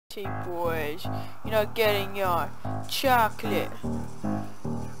Boys, you're not getting your chocolate.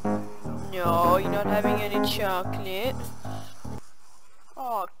 No, you're not having any chocolate.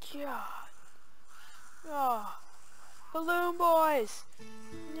 Oh god. Oh, balloon boys.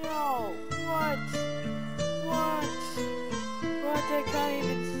 No, what? I can't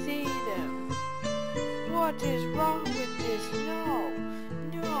even see them. What is wrong with this? No,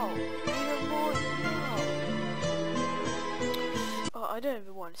 even more, no. Oh, I don't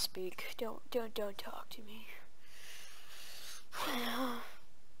even want to speak. Don't talk to me.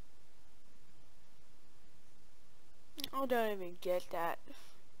 I don't even get that.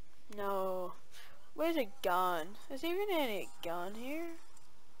 No. Where's a gun? Is there even any gun here?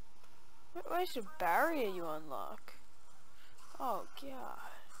 Where's the barrier you unlock? Oh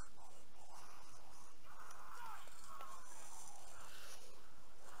god.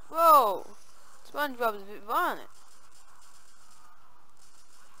 Whoa! SpongeBob's a bit violent.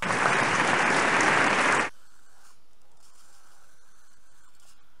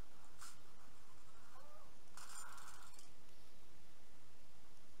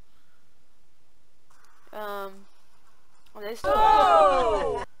 Are they still?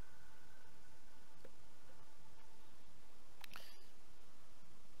 Oh!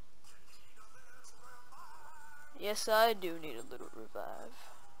 Yes, I do need a little revive.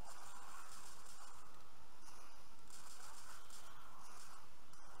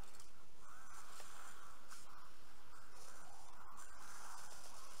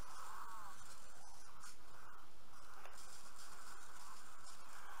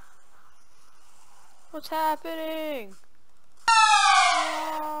 What's happening?